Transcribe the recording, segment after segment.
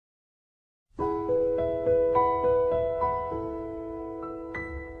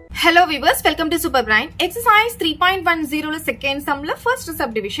Hello viewers, welcome to Super Brain. Exercise 3.10 second sumல first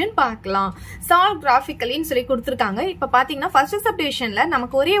subdivision பார்க்கலாம். Solve graphically ன்னு சொல்லி கொடுத்திருக்காங்க. இப்ப பாத்தீங்கன்னா first subdivisionல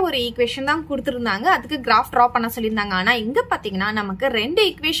நமக்கு ஒரே ஒரு equation தான் கொடுத்திருந்தாங்க. அதுக்கு graph draw பண்ண சொல்லிருந்தாங்க. ஆனா இங்க பாத்தீங்கன்னா நமக்கு ரெண்டு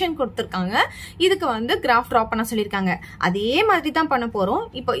equation கொடுத்திருக்காங்க. இதுக்கு வந்து graph draw பண்ண சொல்லிருக்காங்க. அதே மாதிரி தான் பண்ண போறோம்.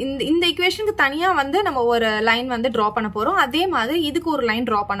 இப்போ இந்த equationக்கு தனியா வந்து நம்ம ஒரு லைன் வந்து draw பண்ண போறோம். அதே மாதிரி இதுக்கு ஒரு லைன்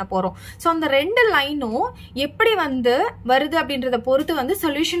draw பண்ண போறோம். சோ அந்த ரெண்டு லைனும் எப்படி வந்து வருது அப்படின்றத பொறுத்து வந்து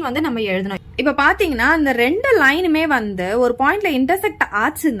சொல்யூஷன் வந்து நம்ம எழுதணும். இப்ப பாத்தீங்கன்னா இந்த ரெண்டு லைனுமே வந்து ஒரு பாயிண்ட்ல இன்டர்செக்ட்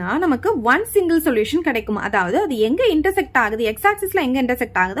ஆச்சுன்னா நமக்கு ஒன் சிங்கிள் சொல்யூஷன் கிடைக்கும். அதாவது அது எங்க இன்டர்செக்ட் ஆகுது, எக்ஸ் ஆக்சிஸ்ல எங்க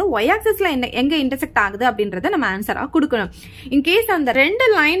இன்டர்செக்ட் ஆகுது, ஒய் ஆக்சிஸ்ல எங்க இன்டர்செக்ட் ஆகுது அப்படின்றத நம்ம ஆன்சரா கொடுக்கணும். இன்கேஸ் அந்த ரெண்டு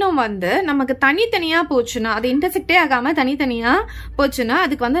லைனும் வந்து நமக்கு தனித்தனியா போச்சுன்னா, அது இன்டர்செக்டே ஆகாம தனித்தனியா போச்சுன்னா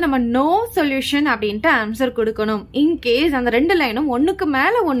அதுக்கு வந்து நம்ம நோ சொல்யூஷன் அப்படின்ட்டு ஆன்சர் கொடுக்கணும். இன்கேஸ் அந்த ரெண்டு லைனும் ஒண்ணுக்கு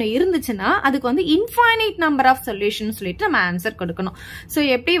மேல ஒண்ணு இருந்துச்சுன்னா அதுக்கு வந்து இன்ஃபைனைட் நம்பர் ஆஃப் சொல்யூஷன் சொல்லிட்டு நம்ம ஆன்சர் கொடுக்கணும். சோ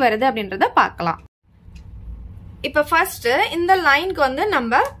எப்படி வருது அப்படின்றத பார்க்கலாம். இப்ப ஃபர்ஸ்ட் இந்த லைனுக்கு வந்து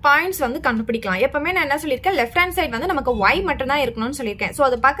நம்ம பாயிண்ட்ஸ் வந்து கண்டுபிடிக்கலாம். எப்பவுமே நான் என்ன சொல்லிருக்கேன், லெஃப்ட் ஹேண்ட் சைடு வந்து நமக்கு y மட்டும் தான் இருக்கணும்னு சொல்லியிருக்கேன். சோ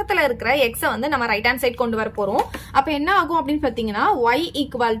அது பக்கத்துல இருக்கிற x வந்து நம்ம ரைட் ஹேண்ட் சைடு கொண்டு வர போறோம். அப்ப என்ன ஆகும் அப்படின்னு பாத்தீங்கன்னா y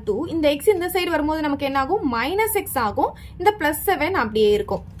ஈக்குவல் டு இந்த x இந்த சைடு வரும்போது நமக்கு என்ன ஆகும், -x ஆகும். இந்த +7 அப்படியே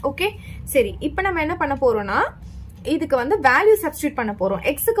இருக்கும். ஓகே சரி, இப்ப நம்ம என்ன பண்ண போறோம்னா இதுக்கு வந்து வேல்யூ சப்ஸ்டிட்யூட் பண்ண போறோம்.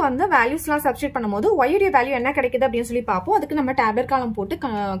 எக்ஸுக்கு வந்து வேல்யூஸ்லாம் சப்ஸ்டிட்யூட் பண்ணும்போது y உடைய வேல்யூ என்ன கிடைக்குது அப்படின்னு சொல்லி பார்ப்போம். அதுக்கு நம்ம டேப்லெட் காலம் போட்டு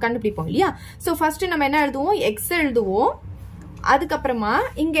கண்டுபிடிப்போம் இல்லையா. சோ ஃபர்ஸ்ட் நம்ம என்ன எழுதுவோம், எக்ஸ் எழுதுவோம். அதுக்கப்புறமா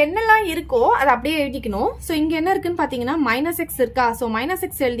இங்க என்னெல்லாம் இருக்கோ அதை அப்படியே எழுதிக்கணும். சோ இங்க என்ன இருக்குன்னு பாத்தீங்கன்னா -x இருக்கா, சோ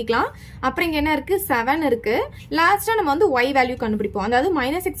 -x எழுதிக்கலாம். அப்புறம் இங்க என்ன இருக்கு, 7 இருக்கு. லாஸ்டா நம்ம வந்து y வேல்யூ கண்டுபிடிப்போம். அதாவது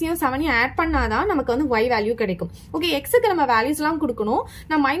 -xயும் 7யும் ஆட் பண்ணாதான் நமக்கு வந்து y வேல்யூ கிடைக்கும். ஓகே, xக்கு நம்ம வேல்யூஸ் எல்லாம் கொடுக்கணும்.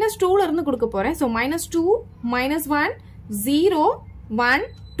 நான் -2ல இருந்து கொடுக்க போறேன். சோ -2 -1 0 1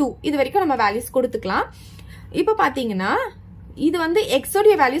 2 இது வரைக்கும் நம்ம வேல்யூஸ் கொடுத்துக்கலாம். இப்ப பாத்தீங்கன்னா இது வந்து x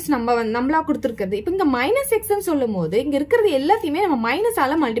உடைய வேல்யூஸ் நம்மளா கொடுத்திருக்கிறது. இப்ப இங்க -x ன்னு சொல்லும் போது இங்க இருக்கிறது எல்லாத்தையுமே நம்ம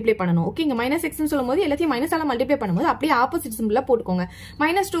மைனஸால மல்டிப்ளை பண்ணணும். ஓகே, இங்க -x ன்னு சொல்லும் போது எல்லாத்தையும் மைனஸால மல்டிப்ளை பண்ணும்போது அப்படியே ஆப்போசிட் சிம்பிளா போட்டுக்கோங்க.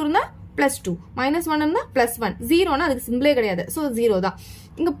 -2 இருந்தா +2, -1 இருந்தா +1, 0னா அதுக்கு சிம்பிளே கிடையாது. சோ 0 தான்.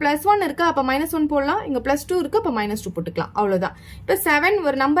 இங்க +1 இருக்கு, அப்ப -1 போடலாம். இங்க +2 இருக்கு, அப்ப -2 போட்டுக்கலாம். அவ்வளவுதான். இப்ப 7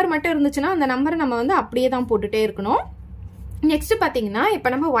 ஒரு நம்பர் மட்டும் இருந்துச்சுன்னா அந்த நம்பரை நம்ம வந்து அப்படியே தான் போட்டுட்டே இருக்கணும். நெக்ஸ்ட் பாத்தீங்கன்னா இப்ப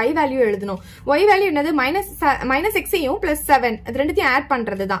நம்ம y வேல்யூ எழுதணும். y வேல்யூ என்னது, -xையும் +7 அது ரெண்டுத்தையும் ஆட்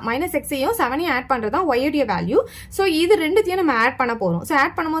பண்றதுதான். -xையும் 7ஐயும் ஆட் பண்றதுதான் y உடைய வேல்யூ. சோ இது ரெண்டுத்தையும் நம்ம ஆட் பண்ண போறோம். சோ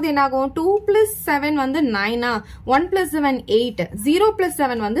ஆட் பண்ணும்போது என்ன ஆகும், 2 + 7 வந்து 9, 1 + 7 8, 0 +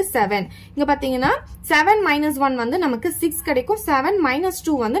 7 வந்து 7. இங்க பாத்தீங்கன்னா 7 - 1 வந்து நமக்கு 6 கிடைக்கும். 7 -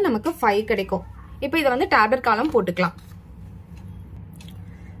 2 வந்து நமக்கு 5 கிடைக்கும். இப்ப இதை வந்து டேப்லெட் காலம் போட்டுக்கலாம்.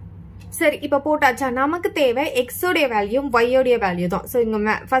 சரி, இப்ப போட்டாச்சா. நமக்கு தேவை x உடைய வேல்யூ y உடைய வேல்யூ தான். சோ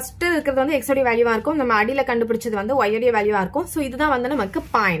இங்க ஃபர்ஸ்ட் இருக்கிறது வந்து x உடைய வேல்யூவா இருக்கும். நம்ம அடியில கண்டுபிடிச்சது வந்து y உடைய வேல்யூவா இருக்கும். சோ இதுதான் வந்து நமக்கு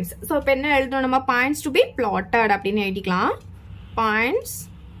பாயிண்ட்ஸ். சோ இப்ப என்ன எழுதணும், நம்ம பாயிண்ட்ஸ் டு பி plotted அப்படின்னு எழுதிக்கலாம். Points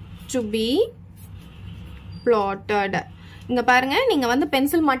to be plotted. இங்க பாருங்க, நீங்க வந்து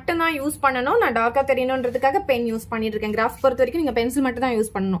பென்சில் மட்டும் தான் யூஸ் பண்ணணும். நான் டார்க்கா தெரியணும்ன்றதுக்காக பென் யூஸ் பண்ணிட்டு இருக்கேன். கிராஃப் பொறுத்த வரைக்கும் நீங்க பென்சில் மட்டும் தான்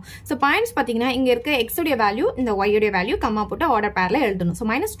யூஸ் பண்ணணும். சோ பாயிண்ட்ஸ் பாத்தீங்கன்னா இங்க இருக்க x உடைய வேல்யூ, இந்த y உடைய வேல்யூ கம்மா போட்டு ஆர்டர் பேர்ல எழுதணும். சோ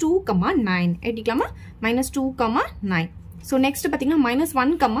 -2, 9 எழுதிக்கலாமா, -2, 9. சோ நெக்ஸ்ட் பாத்தீங்கன்னா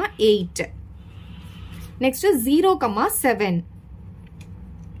 -1, 8. நெக்ஸ்ட் 0, 7.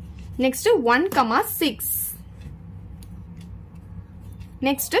 நெக்ஸ்ட் 1, 6.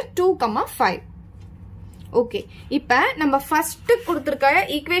 நெக்ஸ்ட் 2, 5. ஓகே, இப்ப நம்ம ஃபர்ஸ்ட் கொடுத்திருக்க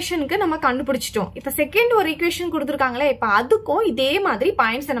ஈக்குவேஷனுக்கு நம்ம கண்டுபிடிச்சிட்டோம். இப்ப செகண்ட் ஒரு ஈக்குவேஷன் கொடுத்திருக்காங்களே, இப்ப அதுக்கும் இதே மாதிரி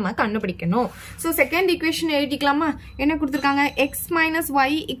பாயிண்ட்ஸ் நம்ம கண்டுபிடிக்கணும். So second equation எழுதிக்கலாமா. என்ன கொடுத்திருக்காங்க, x - y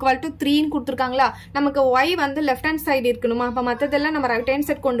 = 3 கொடுத்திருக்காங்களா. நமக்கு y வந்து லெஃப்ட் ஹேண்ட் சைடு இருக்கணுமா, அப்ப மத்ததெல்லாம் நம்ம ரைட் ஹேண்ட்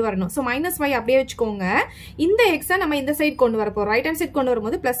சைடு கொண்டு வரணும். சோ -y அப்படியே வச்சுக்கோங்க. இந்த x நம்ம இந்த சைடு கொண்டு வர போறோம். ரைட் ஹேண்ட் சைடு கொண்டு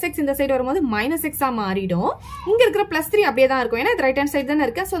வரும்போது +x இந்த சைடு வரும்போது -x மாறிடும். இங்க இருக்கிற +3 அப்படியே தான் இருக்கும். ஏன்னா இது ரைட் ஹேண்ட் சைடு தானே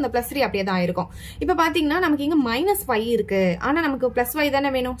இருக்கு. சோ அந்த +3 அப்படியே தான் இருக்கும். இப்ப பாத்தீங்கன்னா நமக்கு இங்க -y இருக்கு, ஆனா நமக்கு +y தானே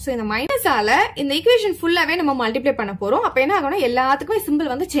வேணும். சோ இந்த மைனஸால இந்த ஈக்குவேஷன் ஃபுல்லாவே நம்ம மல்டிப்ளை பண்ண போறோம். அப்ப என்ன ஆகும்னா எல்லாத்துக்கும் சிம்பிள்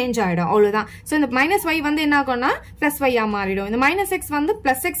வந்து சேஞ்ச் ஆயிடும். அவ்வளவுதான். சோ இந்த -y வந்து என்ன ஆகும்னா +y ஆ மாறிடும். இந்த -x வந்து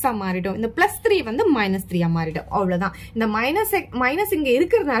 +x ஆ மாறிடும். இந்த +3 வந்து -3 ஆ மாறிடும். அவ்வளவுதான். இந்த மைனஸ் இங்க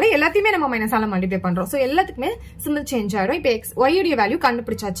இருக்கிறதுனால எல்லாத்தையுமே நம்ம மைனஸால மல்டிப்ளை பண்றோம். சோ எல்லாத்துக்குமே சிம்பிள் சேஞ்ச் ஆயிடும். இப்ப y உடைய வேல்யூ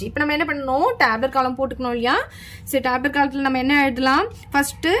கண்டுபிடிச்சாச்சு. இப்ப நம்ம என்ன பண்ணணும், டேப்லெட் காலம் போட்டுக்கணும் இல்லையா. சரி, டேப்லெட் காலத்துல நம்ம என்ன எழுதலாம்,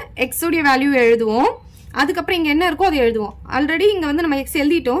 ஃபர்ஸ்ட் x உடைய வேல்யூ எழுதுவோம். அதுக்கப்புறம் இங்க என்ன இருக்கோ அதை எழுதுவோம். ஆல்ரெடி இங்க வந்து நம்ம x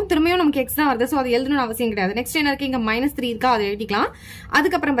எழுதிட்டோம், திரும்பியும் நமக்கு x தான் வருது. சோ அதை எழுதணும்னு அவசியம் கிடையாது. நெக்ஸ்ட் என்ன இருக்கு, இங்க -3 இருக்கா, அதை எழுதிக்கலாம்.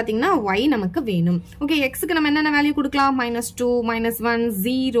 அதுக்கப்புறம் பாத்தீங்கன்னா y நமக்கு வேணும். ஓகே, xக்கு நம்ம என்னென்ன வேல்யூ கொடுக்கலாம், -2 -1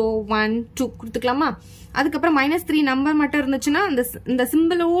 0 1 2 கொடுத்துக்கலாமா. அதுக்கப்புறம் -3 நம்பர் மட்டும் இருந்துச்சுன்னா இந்த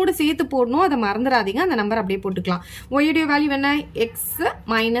சிம்பிளோடு சேர்த்து போடணும், அதை மறந்துடாதீங்க. அந்த நம்பர் அப்படியே போட்டுக்கலாம். ஒய்யுடைய வேல்யூ என்ன? x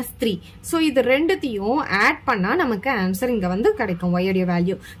 -3. ஸோ இது ரெண்டுத்தையும் ஆட் பண்ணா நமக்கு ஆன்சர் இங்க வந்து கிடைக்கும் ஒய்யுடைய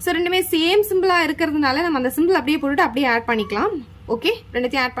வேல்யூ. ஸோ ரெண்டுமே சேம் சிம்பிளா இருக்கிறதுனால நம்ம அந்த சிம்பிள் அப்படியே போட்டுட்டு அப்படியே ஆட் பண்ணிக்கலாம். ஓகே,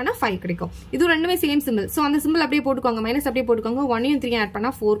 ரெண்டுத்தையும் ஆட் பண்ணா 5 கிடைக்கும். இது ரெண்டுமே சேம் சிம்பிள். ஸோ அந்த சிம்பிள் அப்படியே போட்டுக்கோங்க, மைனஸ் அப்படியே போட்டுக்கோங்க. 1 3 ஆட் பண்ணா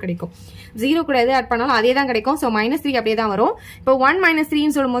 4 கிடைக்கும். 0 கூட எது ஆட் பண்ணாலும் அதே தான் கிடைக்கும். ஸோ -3 அப்படியே தான் வரும். இப்போ 1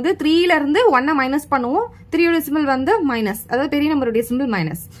 -3 சொல்லும் போது 3ல இருந்து 1 மைனஸ் பண்ணுவோம். 3யோட சிம்பிள் வந்து மைனஸ், அதாவது பெரிய நம்பருடைய சிம்பிள்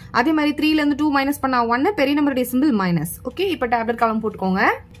மைனஸ். அதே மாதிரி 3ல இருந்து 2 மைனஸ் பண்ணா 1, பெரிய நம்பருடைய சிம்பிள் மைனஸ். ஓகே, இப்போ டேப்லெட் காலம் போட்டுக்கோங்க.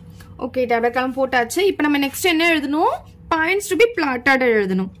 ஓகே, டேப்லெட் காலம் போட்டாச்சு. இப்போ நம்ம நெக்ஸ்ட் என்ன எழுதணும்? பாயிண்ட்ஸ் டு பி பிளாட்டட்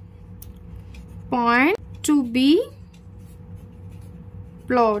எழுதணும். Point to be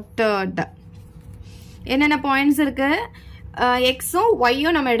plotted. என்னென்ன பாயிண்ட்ஸ் இருக்கு? எக்ஸும்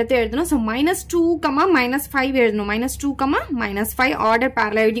ஒய்யும் நம்ம எடுத்து எழுதணும். ஸோ -2, -5 எழுதணும். -2, -5 ஆர்டர்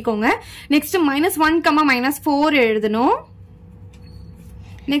பேரலா எழுதிக்கோங்க. நெக்ஸ்ட் -1, -4 எழுதணும்.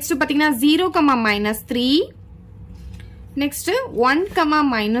 நெக்ஸ்ட் பாத்தீங்கன்னா 0, -3. நெக்ஸ்ட் 1,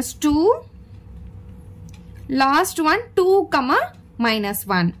 -2. Last one 2,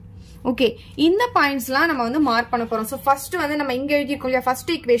 -1. ஓகே, இந்த பாயிண்ட்ஸ்லாம் நம்ம வந்து மார்க் பண்ண போறோம். ஸோ ஃபர்ஸ்ட் வந்து நம்ம இங்க எழுதிருக்கோம்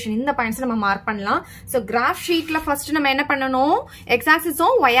ஃபர்ஸ்ட் ஈக்குவேஷன், இந்த பாயிண்ட்ஸ் நம்ம மார்க் பண்ணலாம். ஸோ கிராஃப் ஷீட்ல ஃபர்ஸ்ட் நம்ம என்ன பண்ணணும்? எக்ஸ்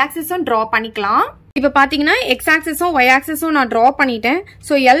ஆக்சிஸும் ஒய் ஆக்சிஸும் டிரா பண்ணிக்கலாம். இப்ப பாத்தீங்கன்னா எக்ஸ் ஆக்சிஸும் ஒய் ஆக்சிஸும் நான் டிரா பண்ணிட்டேன்.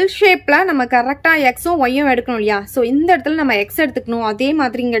 ஸோ எல் ஷேப்ல நம்ம கரெக்டா எக்ஸும் ஒய்யும் எடுக்கணும் இல்லையா? ஸோ இந்த இடத்துல நம்ம எக்ஸ் எடுத்துக்கணும். அதே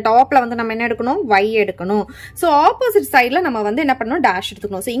மாதிரி இங்க டாப்ல வந்து நம்ம என்ன எடுக்கணும்? ஒய் எடுக்கணும். ஸோ ஆப்போசிட் சைட்ல நம்ம வந்து என்ன பண்ணணும்? டேஷ்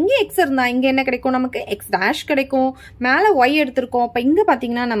எடுத்துக்கணும். ஸோ இங்க எக்ஸ் இருந்தா இங்க என்ன கிடைக்கும்? நமக்கு எக்ஸ் டேஷ் கிடைக்கும். மேல ஒய் எடுத்திருக்கோம். அப்ப இங்க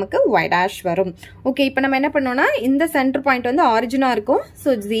பாத்தீங்கன்னா நமக்கு ஒய் டேஷ் வரும். ஓகே, இப்ப நம்ம என்ன பண்ணோம்னா இந்த சென்டர் பாயிண்ட் வந்து ஆரிஜினா இருக்கும். ஸோ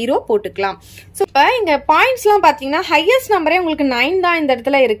 0 போட்டுக்கலாம். ஸோ இப்ப இங்க பாயிண்ட்ஸ் எல்லாம் பாத்தீங்கன்னா ஹையஸ்ட் நம்பரே உங்களுக்கு 9 தான் இந்த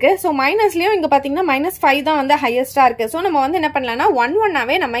இடத்துல இருக்கு. ஸோ மைனஸ்லயும் இங்க பாத்தீங்கன்னா -5 தான் வந்து ஹையஸ்டா இருக்கு. சோ நம்ம வந்து என்ன பண்ணலாம்னா 1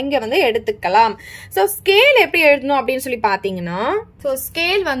 1ஆவே நம்ம இங்க வந்து எடுத்துக்கலாம். சோ ஸ்கேல் எப்படி எழுதணும் அப்படின்னு சொல்லி பாத்தீங்கன்னா, சோ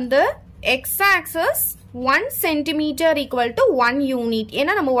ஸ்கேல் வந்து x axis 1 centimetre equal to 1 unit.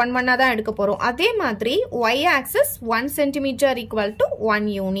 ஏன்னா நம்ம 1 1ஆ தான் எடுக்க போறோம். அதே மாதிரி y axis 1 centimetre equal to 1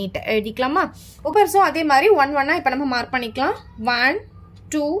 unit எழுதிக்கலாமா? Okay, so அதே மாதிரி 1 1ஆ இப்ப நம்ம மார்க் பண்ணிக்கலாம். 1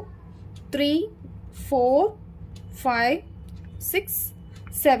 2 3 4 5 6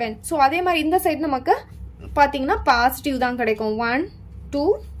 7. ஸோ அதே மாதிரி இந்த சைடு நமக்கு பார்த்தீங்கன்னா பாசிட்டிவ் தான் கிடைக்கும். 1 2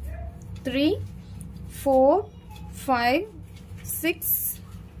 3 4 5 6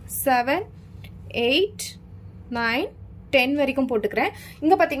 7 8 9 10 வரைக்கும் போட்டுக்கிறேன்.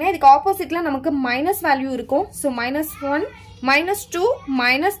 இங்க பாத்தீங்கன்னா இதுக்கு ஆப்போசிட்ல நமக்கு மைனஸ் வேல்யூ இருக்கும். ஸோ -1 -2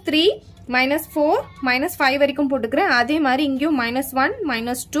 -3 -4 -5 வரைக்கும் போட்டுக்கிறேன். அதே மாதிரி இங்கேயும் -1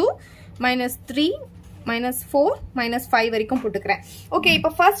 -2 -3 -4 -5 வரைக்கும் போட்டுக்கிறேன். ஓகே, இப்போ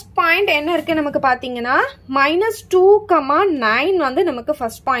ஃபர்ஸ்ட் பாயிண்ட் என்ன இருக்கு நமக்கு பாத்தீங்கன்னா -2, 9 வந்து நமக்கு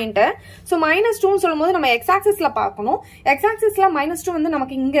ஃபர்ஸ்ட் பாயிண்ட். ஸோ -2 சொல்லும் போது நம்ம எக்ஸ் ஆக்சிஸ்ல பார்க்கணும். எக்ஸ் ஆக்சிஸ்ல -2 வந்து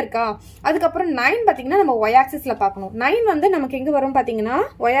நமக்கு இங்க இருக்கா. அதுக்கப்புறம் 9 பாத்தீங்கன்னா நம்ம ஒய் ஆக்சிஸ்ல பார்க்கணும். 9 வந்து நமக்கு எங்க வரும் பாத்தீங்கன்னா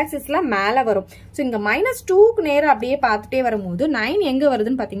ஒய் ஆக்சிஸ்ல மேல வரும். ஸோ இங்க -2க்கு நேரம் அப்படியே பார்த்துட்டே வரும்போது 9 எங்க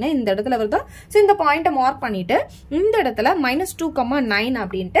வருதுன்னு பாத்தீங்கன்னா இந்த இடத்துல வருதா. ஸோ இந்த பாயிண்ட்டை மார்க் பண்ணிட்டு இந்த இடத்துல -2, 9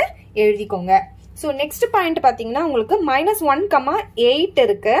 அப்படின்ட்டு எழுதிக்கோங்க. ஸோ நெக்ஸ்ட் பாயிண்ட் பாத்தீங்கன்னா உங்களுக்கு -1, 8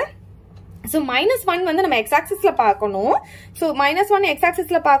 இருக்கு. ஸோ -1 வந்து நம்ம எக்ஸ் ஆக்சிஸ்ல பார்க்கணும். ஸோ -1 எக்ஸ்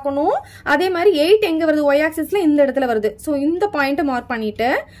ஆக்சிஸ்ல பார்க்கணும். அதே மாதிரி 8 எங்க வருது? ஒய் ஆக்சிஸ்ல இந்த இடத்துல வருது. ஸோ இந்த பாயிண்ட் மார்க் பண்ணிட்டு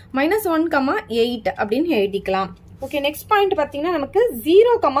 -1, 8 அப்படின்னு எழுதிக்கலாம். ஓகே, நெக்ஸ்ட் பாயிண்ட் பாத்தீங்கன்னா நமக்கு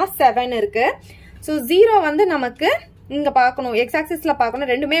 0, 7 இருக்கு. ஸோ 0 வந்து நமக்கு இங்க பார்க்கணும், எக்ஸ் ஆக்சிஸ்ல பார்க்கணும்.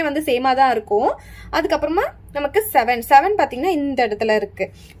 ரெண்டுமே வந்து சேமா தான் இருக்கும். அதுக்கப்புறமா நமக்கு 7 பாத்தீங்கன்னா இந்த இடத்துல இருக்கு.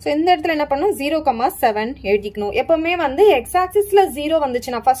 சோ இந்த இடத்துல என்ன பண்ணணும்? 0, 7 எழுதிக்கணும். எப்பவுமே வந்து எக்ஸ் ஆக்சிஸ்ல 0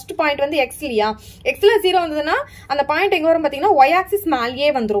 வந்துச்சுன்னா ஃபர்ஸ்ட் பாயிண்ட் வந்து எக்ஸ் இல்லையா, எக்ஸ்ல 0 வந்ததுன்னா அந்த பாயிண்ட் எங்க வரும் பாத்தீங்கன்னா ஒய் ஆக்சிஸ் மேலேயே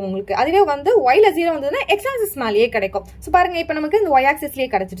வந்துரும் உங்களுக்கு. அதுவே வந்து ஒய்ல 0 வந்ததுன்னா எக்ஸ் ஆக்சிஸ் மேலேயே கிடைக்கும். சோ பாருங்க இப்ப நமக்கு இந்த ஒய் ஆக்சிஸ்லயே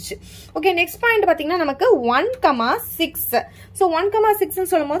கிடைச்சிருச்சு. ஓகே, நெக்ஸ்ட் பாயிண்ட் பாத்தீங்கன்னா நமக்கு 1, 6. சோ 1, 6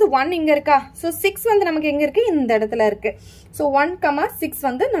 சொல்லும் போது 1 இங்க இருக்கா. சோ 6 வந்து நமக்கு எங்க இருக்கு? இந்த இடத்துல இருக்கு. சோ 1, 6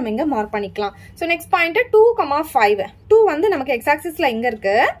 வந்து நம்ம இங்க மார்க் பண்ணிக்கலாம். So next point 2, 5. 2 வந்து நமக்கு எக்ஸ் ஆக்சிஸ்ல இங்க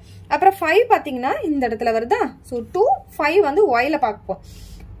இருக்கு. அப்புறம் 5 பாத்தீங்கன்னா இந்த இடத்துல வருதா. சோ 2, 5 வந்து ஒய்ல பார்ப்போம்.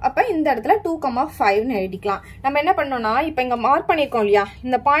 அப்ப இந்த இடத்துல 2, 5 எழுதிக்கலாம். நம்ம என்ன பண்ணோம்னா இப்ப இங்க மார்க் பண்ணிருக்கோம் இல்லையா,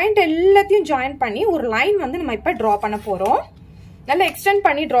 இந்த பாயிண்ட் எல்லாத்தையும் ஜாயின் பண்ணி ஒரு லைன் வந்து நம்ம இப்ப டிரா பண்ண போறோம். நல்லா எக்ஸ்டெண்ட்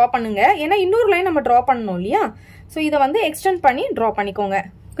பண்ணி டிரா பண்ணுங்க. ஏன்னா இன்னொரு லைன் நம்ம டிரா பண்ணணும் இல்லையா. சோ இதை வந்து எக்ஸ்டெண்ட் பண்ணி டிரா பண்ணிக்கோங்க.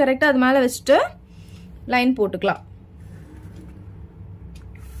 கரெக்டா அது மேல வச்சுட்டு லைன் போட்டுக்கலாம்.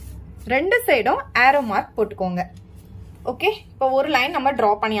 ரெண்டு சைடும் ஆரோ மார்க் போட்டுக்கோங்க. ஓகே, இப்போ ஒரு லைன் நம்ம டிரா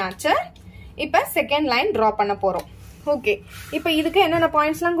பண்ணியாச்சு. இப்போ செகண்ட் லைன் டிரா பண்ண போறோம். ஓகே, இப்போ இதுக்கு என்னென்ன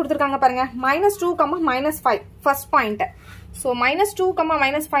பாயிண்ட்ஸ்லாம் கொடுத்துருக்காங்க பாருங்க. -2, -5 ஃபர்ஸ்ட் பாயிண்ட். ஸோ -2,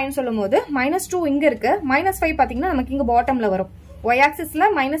 -5 சொல்லும் போது -2 இங்க இருக்கு, -5 பாத்தீங்கன்னா நமக்கு இங்க பாட்டம்ல வரும். y ஆக்சிஸ்ல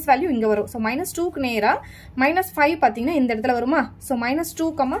மைனஸ் வேல்யூ இங்க வரும். ஸோ -2க்கு நேரா -5 பாத்தீங்கன்னா இந்த இடத்துல வருமா? ஸோ -2,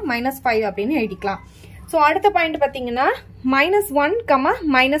 -5 அப்படின்னு எழுதிக்கலாம். ஸோ அடுத்த பாயிண்ட் பாத்தீங்கன்னா -1,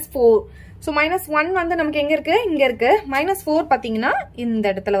 -4. ஸோ -1 வந்து நமக்கு எங்க இருக்கு? இங்க இருக்கு. -4 பாத்தீங்கன்னா இந்த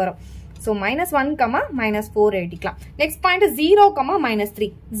இடத்துல வரும். ஸோ -1, -4 எழுதிக்கலாம். Next point 0, -3.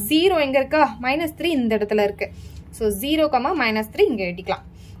 0 எங்க இருக்கா? -3 இந்த இடத்துல இருக்கு. ஸோ 0, -3 இங்க எழுதிக்கலாம்.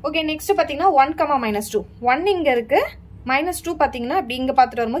 ஓகே, நெக்ஸ்ட் பாத்தீங்கன்னா 1, -2. 1 இங்க இருக்கு, -2 பாத்தீங்கன்னா அப்படி இங்க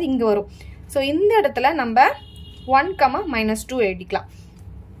பாத்துட்டு வரும்போது இங்க வரும். ஸோ இந்த இடத்துல நம்ம 1, -2 எழுதிக்கலாம்.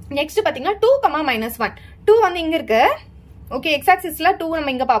 நெக்ஸ்ட் பாத்தீங்கன்னா 2, -1. 2 வந்து இங்க இருக்கு. ஓகே, எக்ஸ் ஆக்சிஸ்ல 2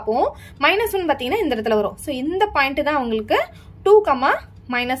 நம்ம இங்க பாப்போம். -1 பாத்தீங்கன்னா இந்த இடத்துல வரும். ஸோ இந்த பாயிண்ட் தான் உங்களுக்கு 2,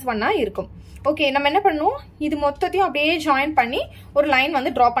 -1 இருக்கும். ஓகே, நம்ம என்ன பண்ணுவோம்? இது மொத்தத்தையும் அப்படியே ஜாயின் பண்ணி ஒரு லைன்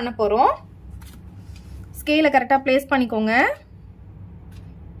வந்து டிரா பண்ண போறோம். ஸ்கேலை கரெக்டா பிளேஸ் பண்ணிக்கோங்க.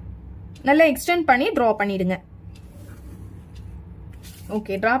 நல்லா எக்ஸ்டெண்ட் பண்ணி டிரா பண்ணிடுங்க.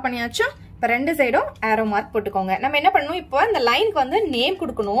 ஓகே, டிரா பண்ணியாச்சு. இப்போ ரெண்டு சைடும் ஆரோ மார்க் போட்டுக்கோங்க. நம்ம என்ன பண்ணணும்? இப்போ இந்த லைனுக்கு வந்து நேம்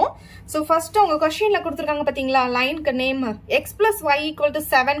கொடுக்கணும். ஸோ ஃபர்ஸ்ட் உங்க கொஸ்டின்ல கொடுத்துருக்காங்க பாத்தீங்களா, லைனுக்கு நேம் x + y =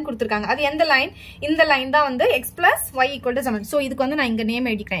 7 கொடுத்துருக்காங்க. அது எந்த லைன்? இந்த லைன் தான் வந்து x + y = 7. ஸோ இதுக்கு வந்து நான் இங்க நேம்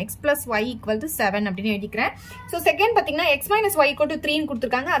எழுதிக்கிறேன், x + y = 7 அப்படின்னு எழுதிக்கிறேன். ஸோ செகண்ட் பாத்தீங்கன்னா x - y = 3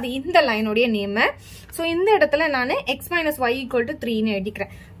 கொடுத்துருக்காங்க. அது இந்த லைனுடைய நேம். ஸோ இந்த இடத்துல நான் x - y = 3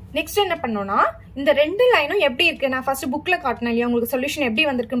 எழுதிக்கிறேன். நெக்ஸ்ட் என்ன பண்ணோம்னா, இந்த ரெண்டு லைனும் எப்படி இருக்கு? நான் ஃபர்ஸ்ட் புக்ல காட்டினேன் இல்லையா, உங்களுக்கு சொல்யூஷன் எப்படி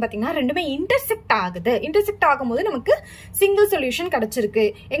வந்திருக்குன்னு பாத்தீங்கன்னா, ரெண்டுமே இன்டர்செக்ட் ஆகுது. இன்டர்செக்ட் ஆகும்போது நமக்கு சிங்கிள் சொல்யூஷன் கிடைச்சிருக்கு.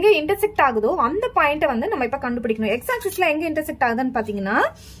 எங்க இன்டர்செக்ட் ஆகுதோ அந்த பாயிண்ட்டை வந்து நம்ம இப்ப கண்டுபிடிக்கணும். எக்ஸ் ஆக்சிஸ்ல எங்க இன்டர்செக்ட் ஆகுதுன்னு பாத்தீங்கன்னா,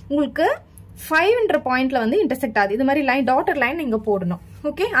 உங்களுக்கு 5ன்ற பாயிண்ட்ல வந்து இன்டர்செக்ட் ஆகுது. இது மாதிரி லைன் டாட்டர் லைன் நீங்க போடணும்.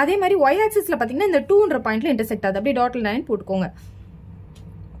 ஓகே, அதே மாதிரி y ஆக்சிஸ்ல பாத்தீங்கன்னா இந்த 2ன்ற பாயிண்ட்ல இன்டர்செக்ட் ஆகுது. அப்படியே டாட்டர் லைன் போட்டுக்கோங்க.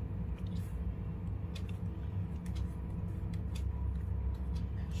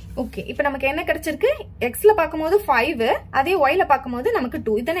 ஓகே, இப்போ நமக்கு என்ன கிடைச்சிருக்கு? எக்ஸ்ல பார்க்கும்போது 5, அதே ஒய்ல பார்க்கும்போது நமக்கு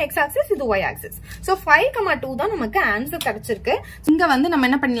 2. இதுதானே எக்ஸ் ஆக்சிஸ், இது ஒய் ஆக்சிஸ். ஸோ 5, 2 தான் நமக்கு ஆன்சர் கிடைச்சிருக்கு. இங்க வந்து நம்ம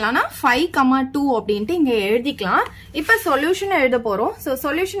என்ன பண்ணலாம்னா 5, 2 அப்படின்ட்டு இங்க எழுதிக்கலாம். இப்போ சொல்யூஷன் எழுத போறோம். ஸோ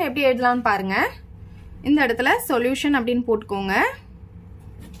சொல்யூஷன் எப்படி எழுதலாம்னு பாருங்க. இந்த இடத்துல சொல்யூஷன் அப்படின்னு போட்டுக்கோங்க.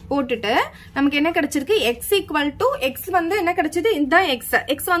 போட்டுட்டு நமக்கு என்ன கிடைச்சிருக்கு? x = x வந்து என்ன கிடைச்சது? இதுதான்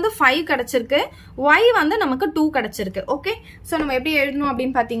x வந்து 5 கிடைச்சிருக்கு, y வந்து நமக்கு 2 கிடைச்சிருக்கு. ஓகே, சோ நம்ம எப்படி எழுதணும்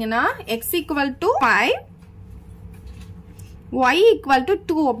அப்படின்னு பாத்தீங்கன்னா, x = 5, y =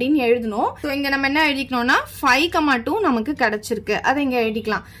 2 அப்படின்னு எழுதணும். சோ இங்க நம்ம என்ன எழுதிக்கணும்னா 5, 2 நமக்கு கிடைச்சிருக்கு. அதை இங்க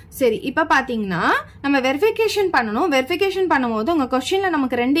எழுதிக்கலாம். சரி, இப்ப பாத்தீங்கன்னா நம்ம வெரிஃபிகேஷன் பண்ணணும். வெரிஃபிகேஷன் பண்ணும்போது உங்க क्वेश्चनல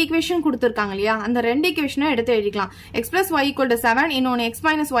நமக்கு ரெண்டு ஈக்குவேஷன் கொடுத்திருக்காங்க இல்லையா, அந்த ரெண்டு ஈக்குவேஷனை எடுத்து எழுதிக்கலாம். x + y = 7, இன்னொன்னு x -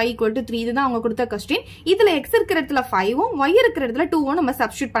 y = 3. இதுதான் அவங்க கொடுத்த क्वेश्चन. இதுல x இருக்கிற இடத்துல 5ம் y இருக்கிற இடத்துல 2ம் நம்ம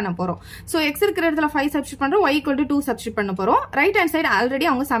சப்ஸ்டிட்யூட் பண்ண போறோம். சோ x இருக்கிற இடத்துல 5 சப்ஸ்டிட்யூட் பண்றோம், y = 2 சப்ஸ்டிட்யூட் பண்ண போறோம். ரைட் ஹேண்ட் சைடு ஆல்ரெடி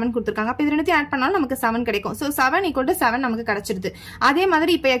அவங்க 7 கொடுத்திருக்காங்க. அப்ப இது ரெண்டையும் ஆட் பண்ணாலும் நமக்கு 7 கிடைக்கும். சோ 7 = 7 நமக்கு கிடைச்சிருது. அதே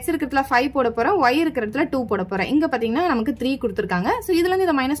மாதிரி இப்ப x இருக்கிறதுல 5 போட போறோம், y இருக்கிறதுல 2 போட போறோம். இங்க பாத்தீங்கன்னா நமக்கு 3 கொடுத்திருக்காங்க. சோ இதுல இருந்து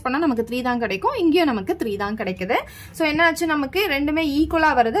இத மைனஸ் பண்ணா நமக்கு 3 தான் கிடைக்கும். இங்கேயும் நமக்கு 3 தான் கிடைக்குது. சோ என்ன ஆச்சு? நமக்கு ரெண்டுமே ஈக்குவலா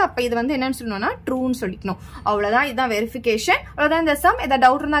வருது. அப்ப இது வந்து என்னன்னு சொல்லணும்னா ட்ரூன்னு சொல்லிக்கணும். அவ்வளவுதான், இதுதான் வெரிஃபிகேஷன். அவ்வளவுதான் இந்த சம். ஏதாவது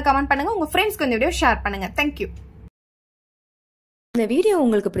டவுட் இருந்தா கமெண்ட் பண்ணுங்க, உங்க ஃப்ரெண்ட்ஸ்க்கு இந்த வீடியோ ஷேர் பண்ணுங்க. தேங்க்யூ. இந்த வீடியோ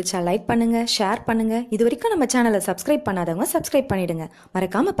உங்களுக்கு பிடிச்சா லைக் பண்ணுங்க, ஷேர் பண்ணுங்க. இது வரைக்கும் நம்ம சேனலை சப்ஸ்கிரைப் பண்ணாதவங்க சப்ஸ்கிரைப் பண்ணிடுங்க.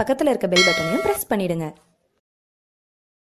 மறக்காம பக்கத்துல இருக்க பெல் பட்டனையும் பிரஸ் பண்ணிடுங்க.